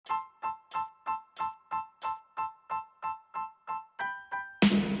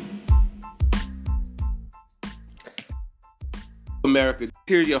America.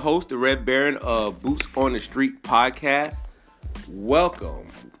 Here's your host, the Red Baron of Boots on the Street podcast. Welcome.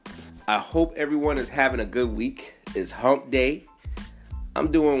 I hope everyone is having a good week. It's hump day.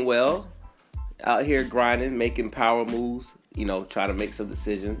 I'm doing well. Out here grinding, making power moves, trying to make some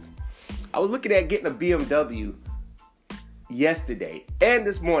decisions. I was looking at getting a BMW yesterday and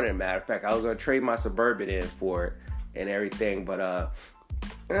this morning, matter of fact. I was going to trade my Suburban in for it and everything, but I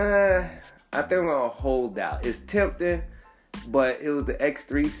think I'm going to hold out. It's tempting. But it was the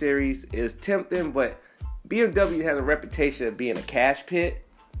X3 series. It's tempting, but BMW has a reputation of being a cash pit.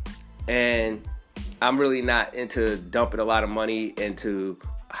 And I'm really not into dumping a lot of money into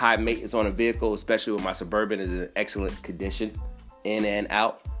high maintenance on a vehicle, especially when my Suburban is in excellent condition, in and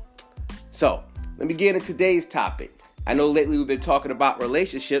out. So, let me get into today's topic. I know lately we've been talking about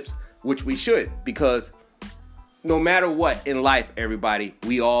relationships, which we should, because no matter what in life, everybody,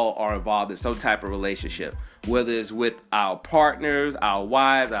 we all are involved in some type of relationship. Whether it's with our partners, our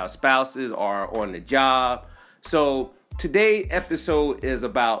wives, our spouses, or on the job. So today's episode is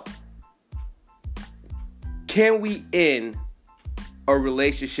about, can we end a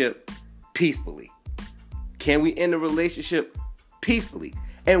relationship peacefully? Can we end a relationship peacefully?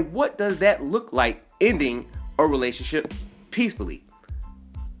 And what does that look like, ending a relationship peacefully?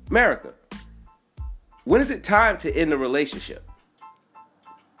 America, when is it time to end a relationship?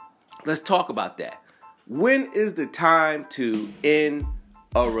 Let's talk about that. When is the time to end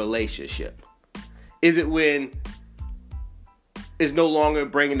a relationship? Is it when it's no longer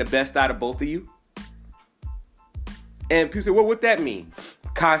bringing the best out of both of you? And people say, well, what that mean?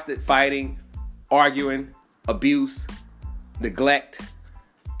 Constant fighting, arguing, abuse, neglect.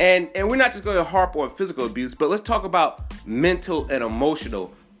 And we're not just going to harp on physical abuse, but let's talk about mental and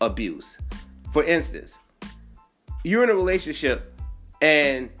emotional abuse. For instance, you're in a relationship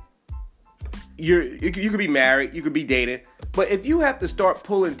and you could be married, you could be dating, but if you have to start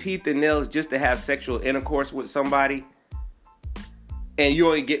pulling teeth and nails just to have sexual intercourse with somebody, and you're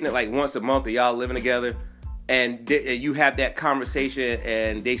only getting it like once a month, and y'all living together, and you have that conversation,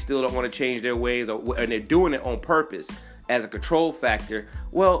 and they still don't want to change their ways, and they're doing it on purpose as a control factor,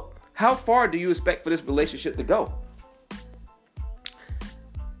 well, how far do you expect for this relationship to go?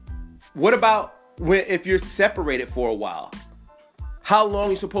 What about if you're separated for a while? How long are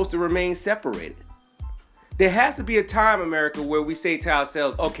you supposed to remain separated? There has to be a time, America, where we say to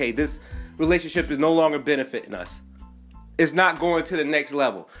ourselves, okay, this relationship is no longer benefiting us. It's not going to the next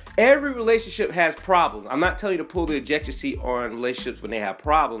level. Every relationship has problems. I'm not telling you to pull the ejection seat on relationships when they have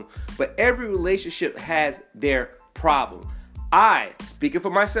problems, but every relationship has their problem. I, speaking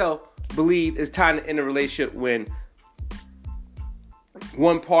for myself, believe it's time to end a relationship when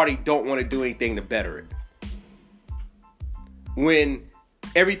one party don't want to do anything to better it. When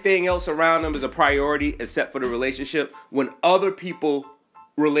everything else around them is a priority except for the relationship. When other people,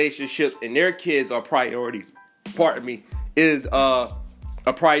 relationships, and their kids are priorities, is a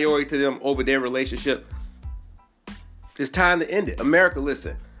priority to them over their relationship. It's time to end it. America,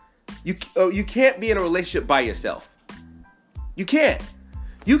 listen. You can't be in a relationship by yourself. You can't.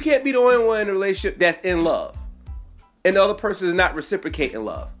 You can't be the only one in a relationship that's in love, and the other person is not reciprocating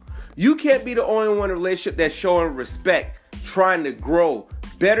love. You can't be the only one in a relationship that's showing respect, trying to grow,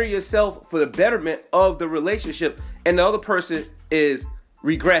 better yourself for the betterment of the relationship, and the other person is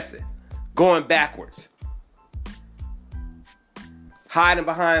regressing, going backwards, hiding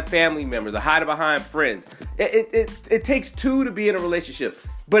behind family members or hiding behind friends. It takes two to be in a relationship,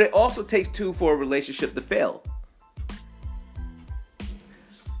 but it also takes two for a relationship to fail.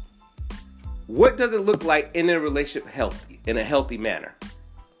 What does it look like in a relationship in a healthy manner?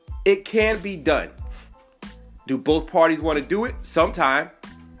 It can be done. Do both parties want to do it? Sometime.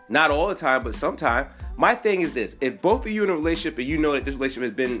 Not all the time, but sometime. My thing is this. If both of you in a relationship and you know that this relationship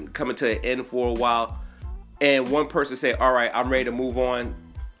has been coming to an end for a while, and one person say, all right, I'm ready to move on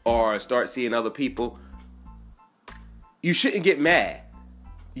or start seeing other people, you shouldn't get mad.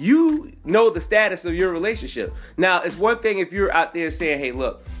 You know the status of your relationship. Now, it's one thing if you're out there saying, hey,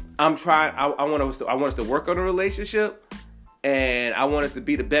 look, I'm trying, I want us to work on a relationship, and I want us to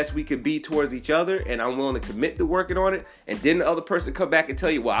be the best we can be towards each other, and I'm willing to commit to working on it, and then the other person come back and tell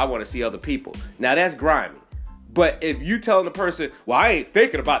you, well, I want to see other people. Now, that's grimy. But if you telling the person, well, I ain't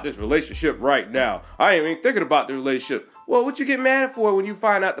thinking about this relationship right now. I ain't even thinking about the relationship. Well, what you get mad for when you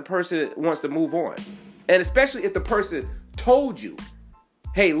find out the person wants to move on? And especially if the person told you,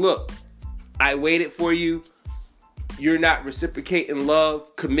 hey, look, I waited for you. You're not reciprocating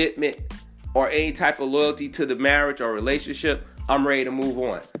love, commitment, or any type of loyalty to the marriage or relationship. I'm ready to move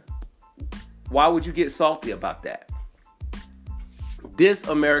on. Why would you get salty about that? This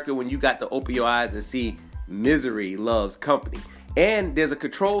America, when you got to open your eyes and see misery loves company. And there's a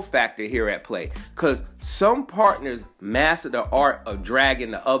control factor here at play, because some partners master the art of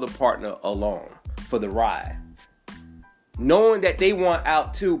dragging the other partner along for the ride, knowing that they want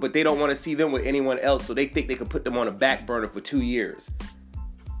out too, but they don't want to see them with anyone else, so they think they can put them on a back burner for 2 years.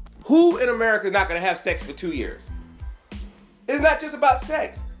 Who in America is not going to have sex for 2 years? It's not just about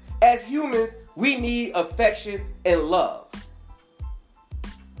sex. As humans, we need affection and love.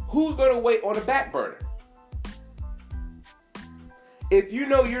 Who's going to wait on a back burner? If you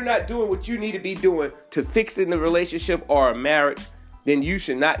know you're not doing what you need to be doing to fixing the relationship or a marriage, then you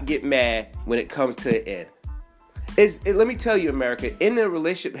should not get mad when it comes to an end. Let me tell you, America, in a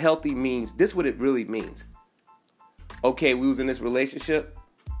relationship, healthy means, this is what it really means. Okay, we was in this relationship.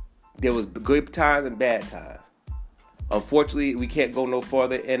 There was good times and bad times. Unfortunately, we can't go no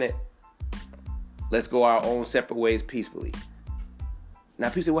further in it. Let's go our own separate ways peacefully. Now,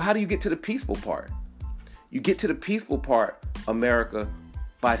 people say, well, how do you get to the peaceful part? You get to the peaceful part, America,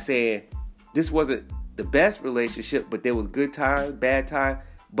 by saying this wasn't the best relationship, but there was good times, bad times.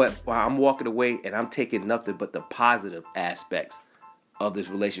 But I'm walking away and I'm taking nothing but the positive aspects of this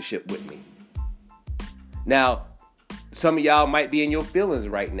relationship with me. Now, some of y'all might be in your feelings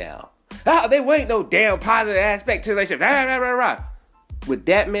right now. There ain't no damn positive aspect to the relationship. With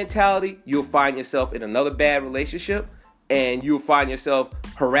that mentality, you'll find yourself in another bad relationship, and you'll find yourself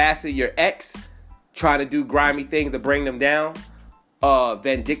harassing your ex, trying to do grimy things to bring them down,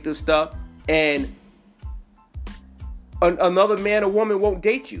 vindictive stuff, and another man or woman won't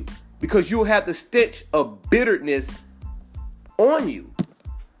date you because you'll have the stench of bitterness on you.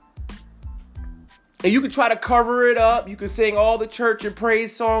 And you can try to cover it up. You can sing all the church and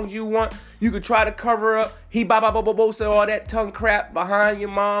praise songs you want. You can try to cover up. Say all that tongue crap behind your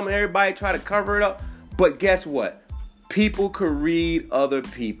mom, and everybody try to cover it up. But guess what? People could read other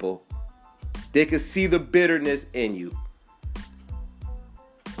people. They could see the bitterness in you.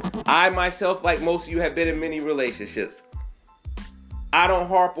 I myself, like most of you, have been in many relationships. I don't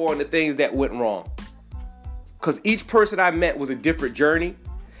harp on the things that went wrong, because each person I met was a different journey,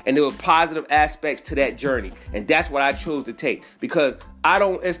 and there were positive aspects to that journey, and that's what I chose to take, because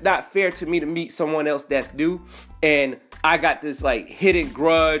it's not fair to me to meet someone else that's new, and I got this like hidden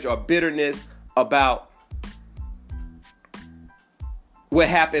grudge or bitterness about what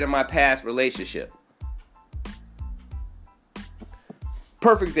happened in my past relationship.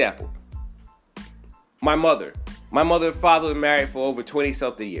 Perfect example. My mother and father were married for over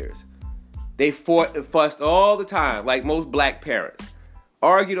 20-something years. They fought and fussed all the time, like most black parents.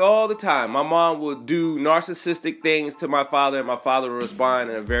 Argued all the time. My mom would do narcissistic things to my father, and my father would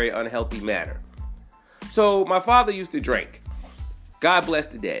respond in a very unhealthy manner. So my father used to drink. God bless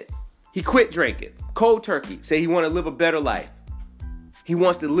the dead. He quit drinking. Cold turkey. Say he wanted to live a better life. He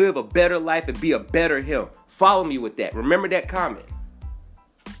wants to live a better life and be a better him. Follow me with that. Remember that comment.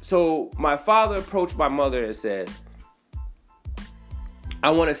 So my father approached my mother and says,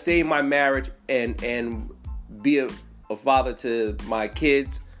 I want to save my marriage and be a father to my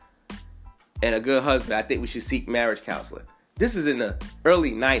kids and a good husband. I think we should seek marriage counseling. This is in the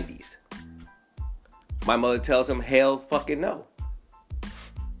early 90s. My mother tells him, hell fucking no.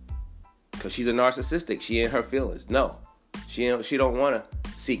 Because she's a narcissistic. She in her feelings. No. She don't want to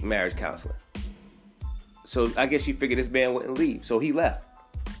seek marriage counseling. So I guess she figured this man wouldn't leave. So he left.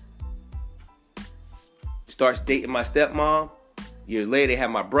 Starts dating my stepmom. Years later, they have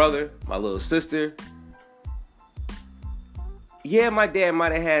my brother, my little sister. Yeah, my dad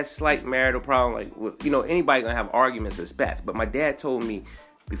might have had slight marital problem. Like, anybody gonna have arguments and spats. But my dad told me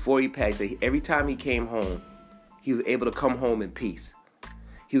before he passed that every time he came home, he was able to come home in peace.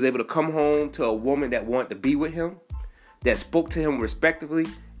 He was able to come home to a woman that wanted to be with him, that spoke to him respectfully,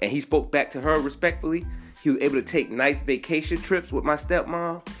 and he spoke back to her respectfully. He was able to take nice vacation trips with my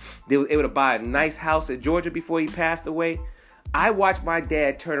stepmom. They were able to buy a nice house in Georgia before he passed away. I watched my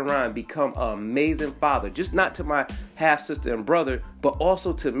dad turn around and become an amazing father, just not to my half-sister and brother, but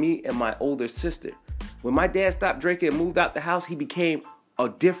also to me and my older sister. When my dad stopped drinking and moved out the house, he became a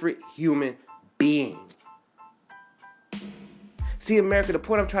different human being. See, America, the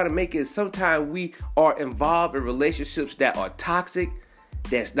point I'm trying to make is sometimes we are involved in relationships that are toxic,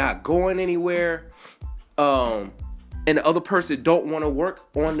 that's not going anywhere, and the other person don't want to work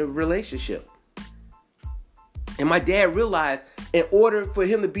on the relationship. And my dad realized in order for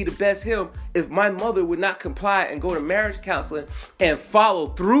him to be the best him, if my mother would not comply and go to marriage counseling and follow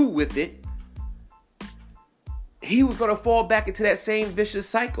through with it, he was going to fall back into that same vicious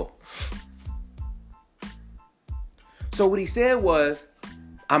cycle. So what he said was,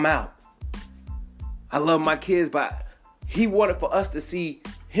 I'm out. I love my kids, but he wanted for us to see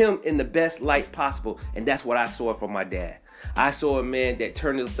him in the best light possible. And that's what I saw from my dad. I saw a man that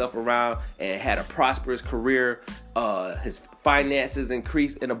turned himself around and had a prosperous career. His finances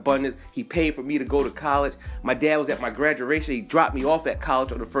increased in abundance. He paid for me to go to college. My dad was at my graduation. He dropped me off at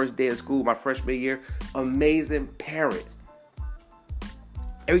college on the first day of school, my freshman year. Amazing parent.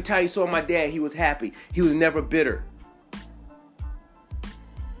 Every time he saw my dad, he was happy. He was never bitter.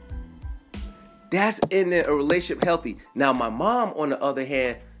 That's in a relationship healthy. Now, my mom, on the other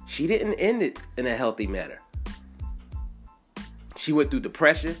hand, she didn't end it in a healthy manner. She went through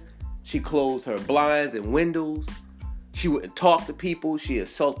depression. She closed her blinds and windows. She wouldn't talk to people. She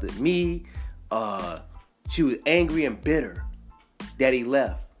insulted me. She was angry and bitter that he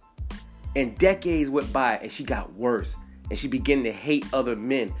left. And decades went by and she got worse. And she began to hate other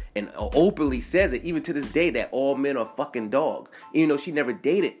men and openly says it even to this day that all men are fucking dogs. Even though she never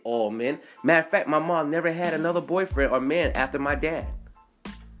dated all men. Matter of fact, my mom never had another boyfriend or man after my dad.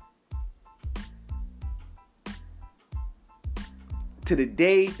 To the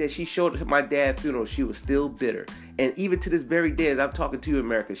day that she showed up to my dad's funeral, she was still bitter. And even to this very day, as I'm talking to you,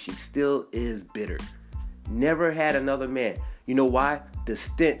 America, she still is bitter. Never had another man. You know why? The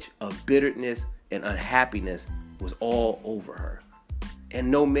stench of bitterness and unhappiness was all over her. And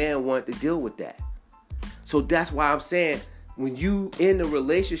no man wanted to deal with that. So that's why I'm saying, when you in a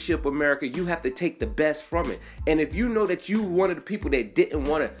relationship, America, you have to take the best from it. And if you know that you one of the people that didn't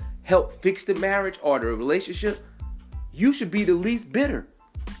want to help fix the marriage or the relationship, you should be the least bitter.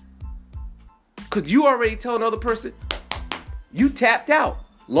 Because you already told another person, you tapped out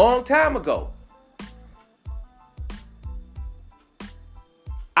long time ago.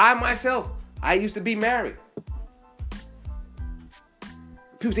 I myself, I used to be married.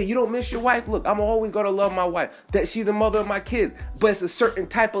 People say, you don't miss your wife? Look, I'm always going to love my wife. That she's the mother of my kids. But it's a certain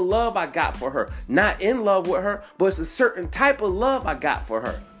type of love I got for her. Not in love with her, but it's a certain type of love I got for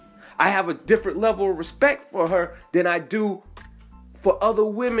her. I have a different level of respect for her than I do for other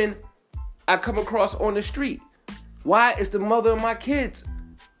women I come across on the street. Why? It's the mother of my kids.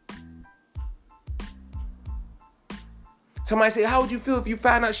 Somebody say, how would you feel if you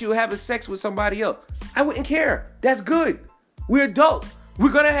found out she was having sex with somebody else? I wouldn't care. That's good. We're adults.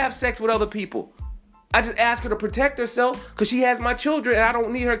 We're going to have sex with other people. I just ask her to protect herself because she has my children and I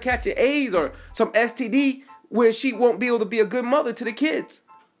don't need her catching AIDS or some STD where she won't be able to be a good mother to the kids.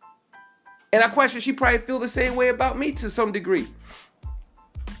 And I question, she probably feel the same way about me to some degree.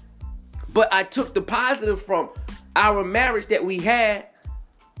 But I took the positive from our marriage that we had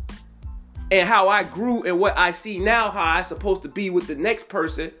and how I grew and what I see now, how I'm supposed to be with the next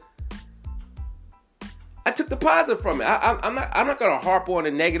person. I took the positive from it. I'm not going to harp on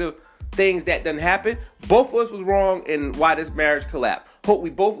the negative things that didn't happen. Both of us was wrong in why this marriage collapsed. Hope we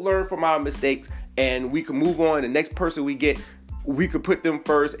both learn from our mistakes and we can move on. The next person we get, we could put them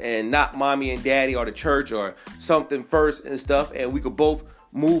first and not mommy and daddy or the church or something first and stuff. And we could both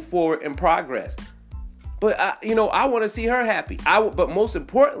move forward in progress. But, I want to see her happy. But most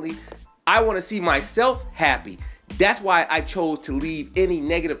importantly, I want to see myself happy. That's why I chose to leave any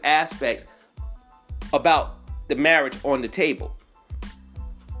negative aspects about the marriage on the table.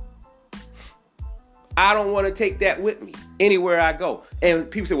 I don't want to take that with me anywhere I go.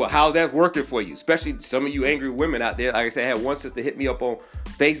 And people say, well, how's that working for you? Especially some of you angry women out there. Like I said, I had one sister hit me up on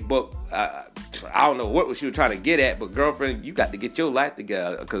Facebook. I don't know what she was trying to get at, but girlfriend, you got to get your life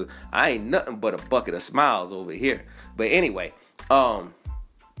together because I ain't nothing but a bucket of smiles over here. But anyway,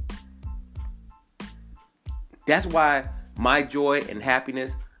 that's why my joy and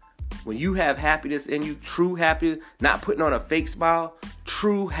happiness, when you have happiness in you, true happiness, not putting on a fake smile,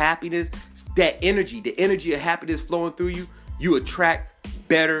 true happiness, that energy, the energy of happiness flowing through you, you attract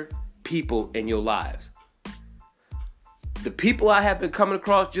better people in your lives. The people I have been coming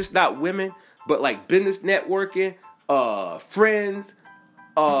across, just not women, but like business networking, friends,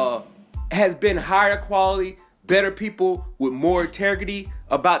 has been higher quality, better people with more integrity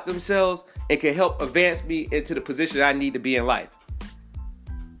about themselves and can help advance me into the position I need to be in life.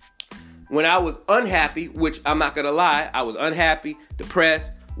 When I was unhappy, which I'm not going to lie, I was unhappy,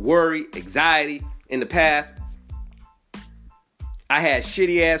 depressed, worried, anxiety in the past. I had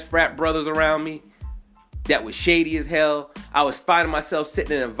shitty ass frat brothers around me that was shady as hell. I was finding myself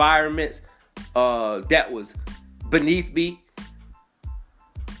sitting in environments that was beneath me,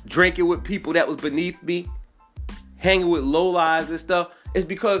 drinking with people that was beneath me, hanging with lowlives and stuff. It's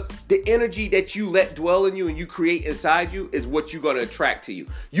because the energy that you let dwell in you and you create inside you is what you're going to attract to you.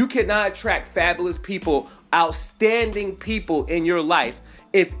 You cannot attract fabulous people, outstanding people in your life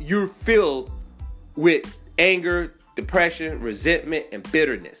if you're filled with anger, depression, resentment, and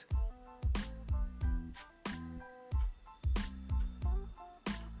bitterness.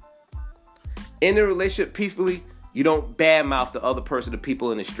 In a relationship peacefully, You don't badmouth the other person, the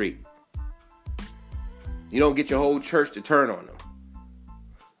people in the street. You don't get your whole church to turn on them.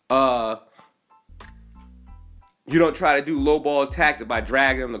 You don't try to do lowball tactic by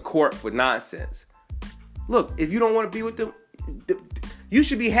dragging them to court for nonsense. Look, if you don't want to be with them, you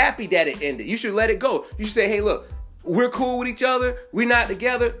should be happy that it ended. You should let it go. You should say, hey, look, we're cool with each other. We're not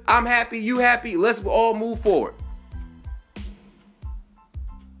together. I'm happy. You happy. Let's all move forward.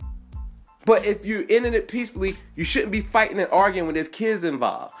 But if you're ending it peacefully, you shouldn't be fighting and arguing when there's kids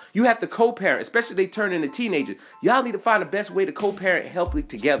involved. You have to co-parent, especially if they turn into teenagers. Y'all need to find the best way to co-parent healthily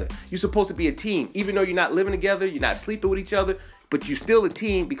together. You're supposed to be a team. Even though you're not living together, you're not sleeping with each other, but you're still a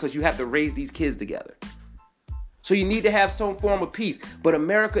team because you have to raise these kids together. So you need to have some form of peace. But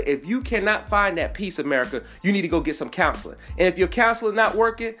America, if you cannot find that peace, America, you need to go get some counseling. And if your counselor's not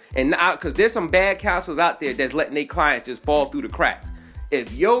working, and because there's some bad counselors out there that's letting their clients just fall through the cracks.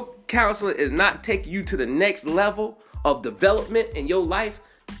 If your counselor is not taking you to the next level of development in your life,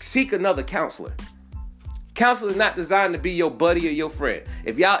 seek another counselor. Counselor is not designed to be your buddy or your friend.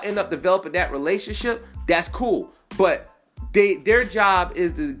 If y'all end up developing that relationship, that's cool. But their job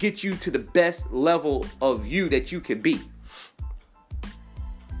is to get you to the best level of you that you can be.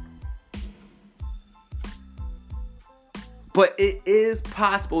 But it is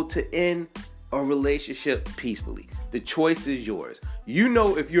possible to end a relationship peacefully. The choice is yours. You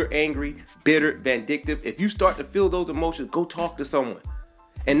know if you're angry, bitter, vindictive. If you start to feel those emotions, go talk to someone.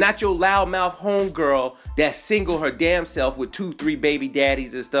 And not your loudmouth homegirl that's single her damn self with 2-3 baby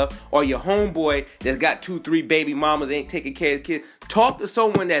daddies and stuff. Or your homeboy that's got 2-3 baby mamas, ain't taking care of kids. Talk to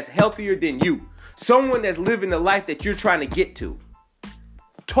someone that's healthier than you. Someone that's living the life that you're trying to get to.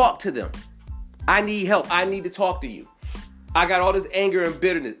 Talk to them. I need help. I need to talk to you. I got all this anger and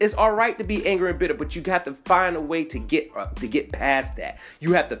bitterness. It's all right to be angry and bitter, but you have to find a way to get past that.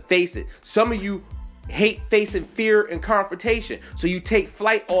 You have to face it. Some of you hate facing fear and confrontation, so you take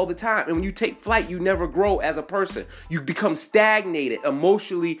flight all the time. And when you take flight, you never grow as a person. You become stagnated,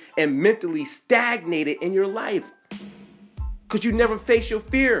 emotionally and mentally stagnated in your life because you never face your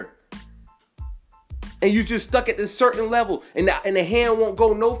fear. And you just stuck at this certain level. And the hand won't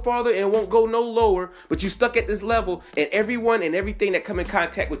go no farther and won't go no lower. But you stuck at this level. And everyone and everything that come in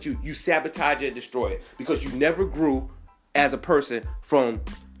contact with you, you sabotage and destroy it. Because you never grew as a person from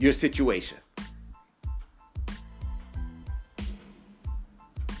your situation.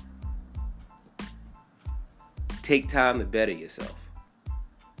 Take time to better yourself.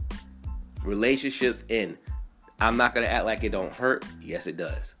 Relationships end. I'm not going to act like it don't hurt. Yes, it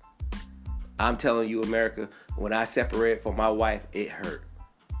does. I'm telling you, America, when I separated from my wife, it hurt.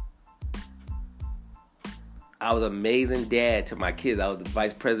 I was an amazing dad to my kids. I was the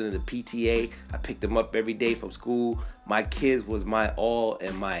vice president of PTA. I picked them up every day from school. My kids was my all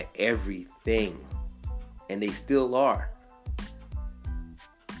and my everything. And they still are.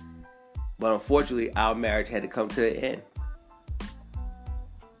 But unfortunately, our marriage had to come to an end.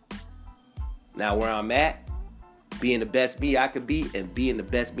 Now where I'm at, being the best me I could be and being the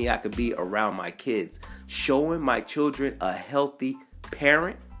best me I could be around my kids. Showing my children a healthy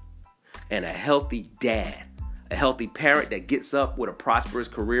parent and a healthy dad. A healthy parent that gets up with a prosperous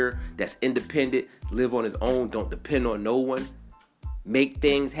career, that's independent, live on his own, don't depend on no one. Make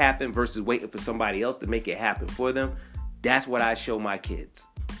things happen versus waiting for somebody else to make it happen for them. That's what I show my kids.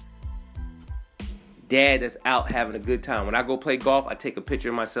 Dad that's out having a good time. When I go play golf, I take a picture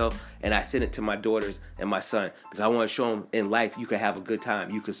of myself and I send it to my daughters and my son because I want to show them in life you can have a good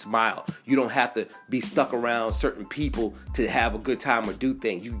time. You can smile. You don't have to be stuck around certain people to have a good time or do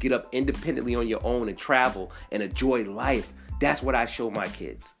things. You can get up independently on your own and travel and enjoy life. That's what I show my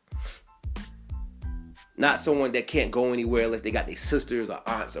kids. Not someone that can't go anywhere unless they got their sisters or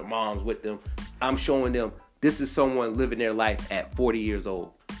aunts or moms with them. I'm showing them this is someone living their life at 40 years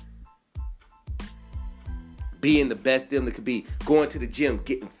old. Being the best them that could be. Going to the gym,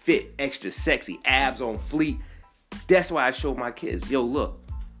 getting fit, extra sexy, abs on fleek. That's why I show my kids, yo, look.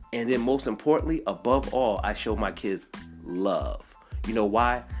 And then most importantly, above all, I show my kids love. You know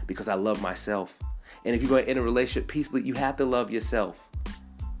why? Because I love myself. And if you're going to end a relationship peacefully, you have to love yourself.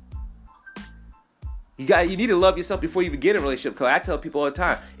 You need to love yourself before you even get in a relationship. Because I tell people all the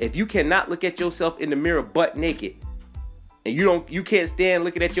time, if you cannot look at yourself in the mirror butt naked, and you can't stand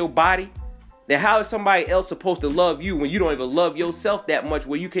looking at your body, then how is somebody else supposed to love you when you don't even love yourself that much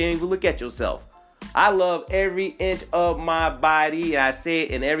where you can't even look at yourself? I love every inch of my body. And I say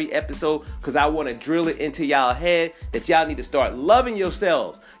it in every episode because I want to drill it into y'all head that y'all need to start loving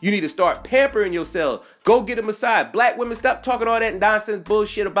yourselves. You need to start pampering yourselves. Go get a massage. Black women, stop talking all that nonsense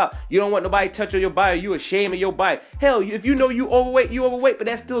bullshit about you don't want nobody touching your body. You ashamed of your body. Hell, if you know you overweight, you overweight. But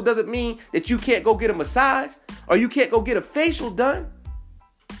that still doesn't mean that you can't go get a massage or you can't go get a facial done.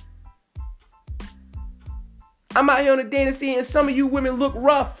 I'm out here on the dating scene and some of you women look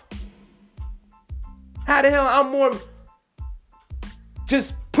rough. How the hell I'm more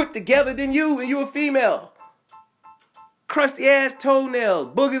just put together than you and you a female? Crusty ass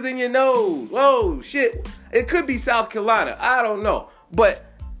toenails, boogers in your nose. Whoa, shit. It could be South Carolina. I don't know. But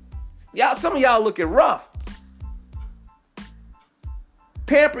y'all, some of y'all looking rough.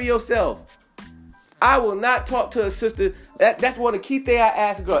 Pamper yourself. I will not talk to a sister. That's one of the key things I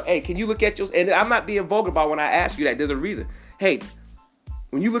ask a girl. Hey, can you look at yours? And I'm not being vulgar about when I ask you that. There's a reason. Hey,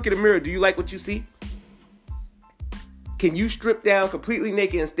 when you look in the mirror, do you like what you see? Can you strip down completely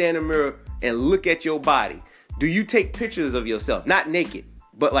naked and stand in the mirror and look at your body? Do you take pictures of yourself? Not naked,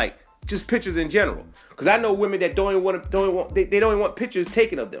 but like just pictures in general. Because I know women that don't even want pictures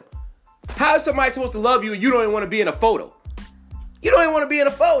taken of them. How is somebody supposed to love you and you don't even want to be in a photo? You don't even want to be in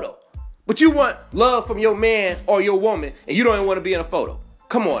a photo. But you want love from your man or your woman, and you don't even want to be in a photo.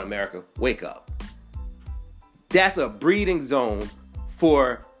 Come on, America. Wake up. That's a breeding zone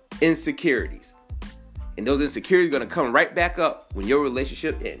for insecurities. And those insecurities are going to come right back up when your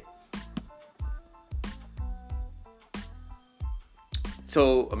relationship ends.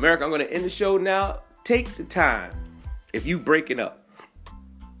 So, America, I'm going to end the show now. Take the time. If you breaking up,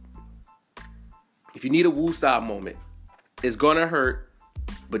 if you need a woosah moment, it's going to hurt.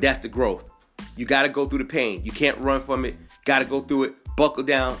 But that's the growth. You got to go through the pain. You can't run from it. Got to go through it. Buckle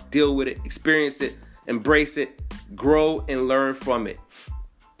down. Deal with it. Experience it. Embrace it. Grow and learn from it.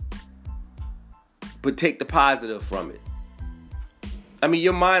 But take the positive from it. I mean,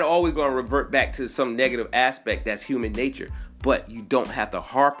 your mind always going to revert back to some negative aspect. That's human nature. But you don't have to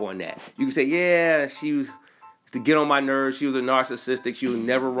harp on that. You can say, yeah, she was to get on my nerves. She was a narcissistic. She was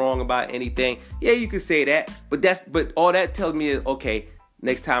never wrong about anything. Yeah, you can say that. But all that tells me is, okay,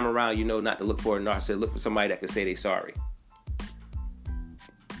 next time around, you know not to look for a narcissist. Look for somebody that can say they're sorry.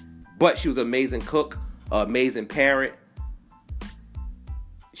 But she was an amazing cook, an amazing parent.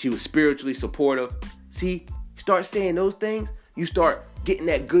 She was spiritually supportive. See, start saying those things. You start getting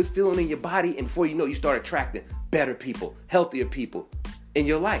that good feeling in your body. And before you know, you start attracting better people, healthier people in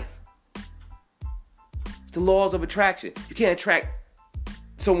your life. It's the laws of attraction. You can't attract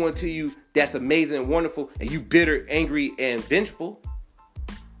someone to you that's amazing and wonderful and you bitter, angry, and vengeful.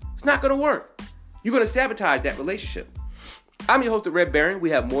 It's not going to work. You're going to sabotage that relationship. I'm your host, the Red Baron. We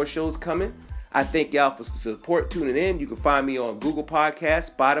have more shows coming. I thank y'all for support tuning in. You can find me on Google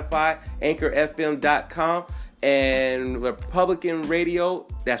Podcasts, Spotify, AnchorFM.com, and Republican Radio.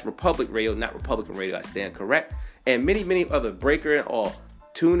 That's Republic Radio, not Republican Radio. I stand correct. And many, many other, Breaker and all.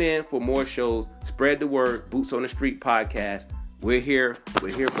 Tune in for more shows. Spread the word. Boots on the Street podcast. We're here.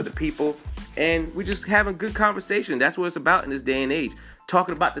 We're here for the people. And we're just having good conversation. That's what it's about in this day and age.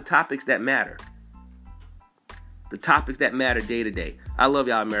 Talking about the topics that matter. The topics that matter day to day. I love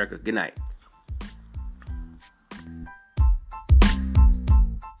y'all, America. Good night.